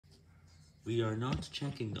We are not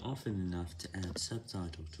checking often enough to add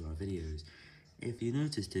subtitles to our videos. If you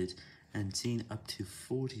noticed it and seen up to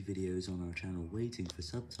 40 videos on our channel waiting for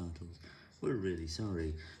subtitles, we're really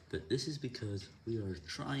sorry, but this is because we are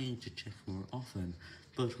trying to check more often,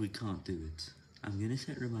 but we can't do it. I'm gonna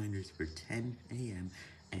set reminders for 10 AM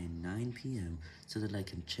and 9 PM so that I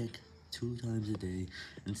can check 2 times a day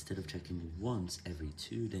instead of checking once every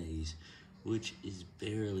 2 days, which is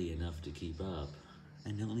barely enough to keep up,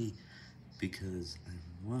 and only because I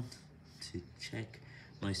want to check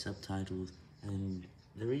my subtitles, and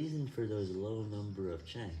the reason for those low number of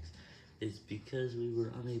checks is because we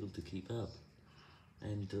were unable to keep up,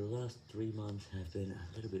 and the last 3 months have been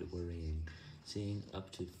a little bit worrying, seeing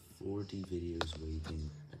up to 40 videos waiting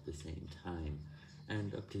at the same time,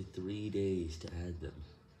 and up to 3 days to add them.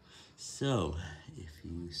 So, if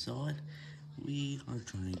you saw it, we are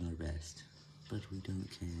trying our best, but we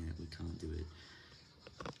can't do it.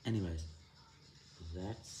 Anyways,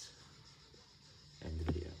 that's end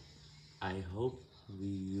the video. I hope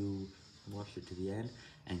you watched it to the end,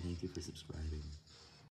 and thank you for subscribing.